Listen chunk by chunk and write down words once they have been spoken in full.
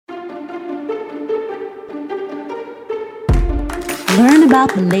Learn about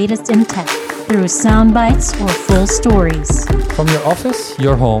the latest in tech through sound bites or full stories. From your office,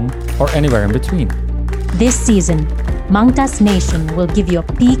 your home, or anywhere in between. This season, Mangtas Nation will give you a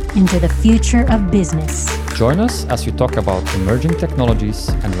peek into the future of business. Join us as we talk about emerging technologies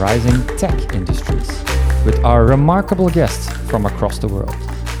and rising tech industries with our remarkable guests from across the world.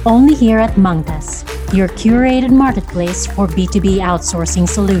 Only here at Mangtas, your curated marketplace for B2B outsourcing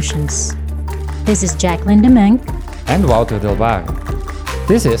solutions. This is Jacqueline Demenk and Wouter Del Barre.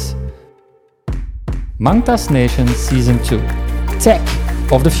 This is Mangtas Nation Season 2, Tech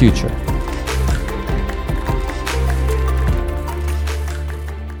of the Future.